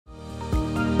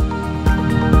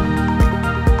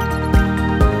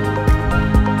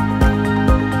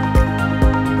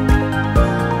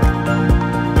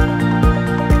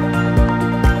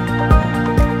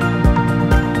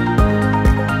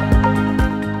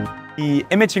The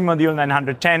imaging module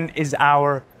 910 is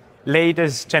our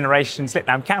latest generation slit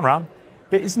lamp camera.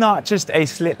 But it's not just a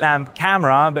slit lamp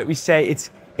camera, but we say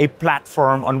it's a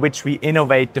platform on which we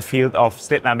innovate the field of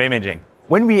slit lamp imaging.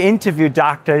 When we interview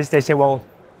doctors, they say, well,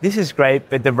 this is great,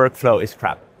 but the workflow is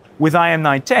crap. With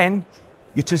IM910,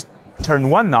 you just turn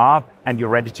one knob and you're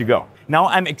ready to go. Now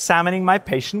I'm examining my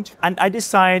patient and I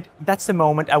decide that's the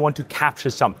moment I want to capture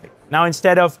something. Now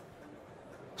instead of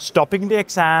stopping the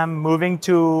exam, moving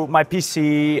to my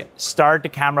PC, start the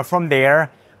camera from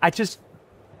there, I just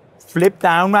flip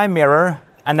down my mirror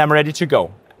and I'm ready to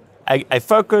go. I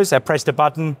focus, I press the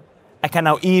button. I can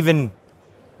now even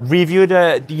review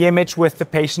the image with the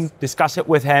patient, discuss it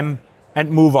with him,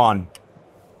 and move on.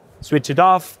 Switch it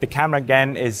off, the camera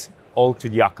again is all to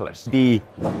the oculars. The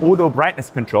auto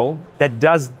brightness control that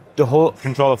does the whole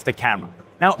control of the camera.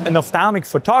 Now, an ophthalmic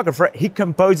photographer, he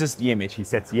composes the image. He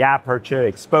sets the aperture,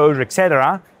 exposure,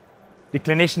 etc. The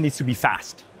clinician needs to be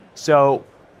fast. So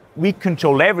we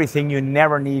control everything. You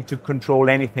never need to control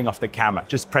anything of the camera.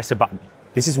 Just press a button.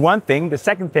 This is one thing. The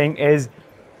second thing is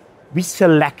we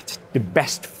select the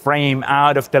best frame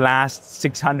out of the last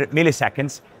 600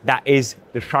 milliseconds. That is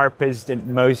the sharpest and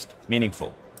most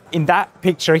meaningful. In that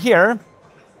picture here,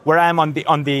 where I'm on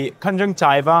the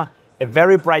conjunctiva, a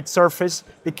very bright surface,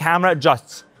 the camera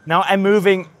adjusts. Now I'm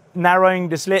narrowing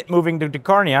the slit, moving to the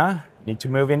cornea. Need to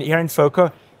move in here in focus.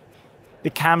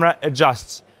 The camera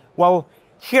adjusts. Well,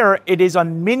 here it is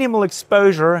on minimal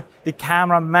exposure, the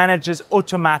camera manages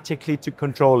automatically to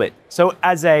control it. So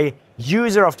as a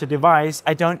user of the device,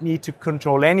 I don't need to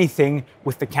control anything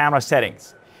with the camera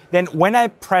settings. Then when I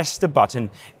press the button,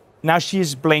 now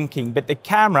she's blinking, but the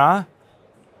camera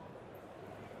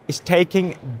is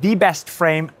taking the best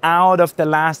frame out of the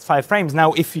last 5 frames.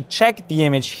 Now, if you check the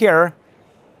image here,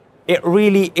 it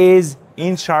really is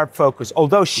in sharp focus.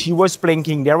 Although she was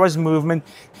blinking, there was movement,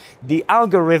 the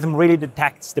algorithm really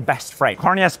detects the best frame.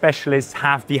 Cornea specialists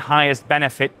have the highest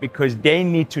benefit because they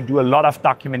need to do a lot of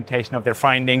documentation of their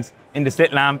findings. In the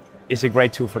slit lamp is a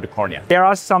great tool for the cornea. There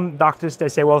are some doctors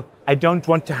that say, well, I don't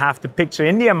want to have the picture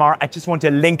in the MR, I just want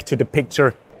a link to the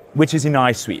picture, which is in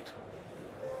iSuite.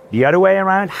 The other way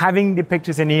around, having the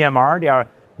pictures in EMR, they are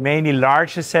mainly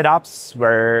larger setups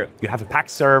where you have a PAC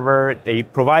server, they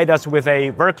provide us with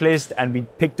a work list and we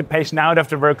pick the patient out of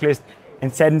the work list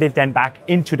and send it then back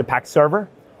into the PAC server,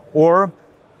 or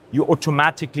you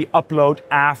automatically upload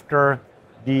after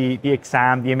the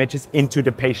exam, the images into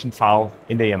the patient file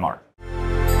in the EMR.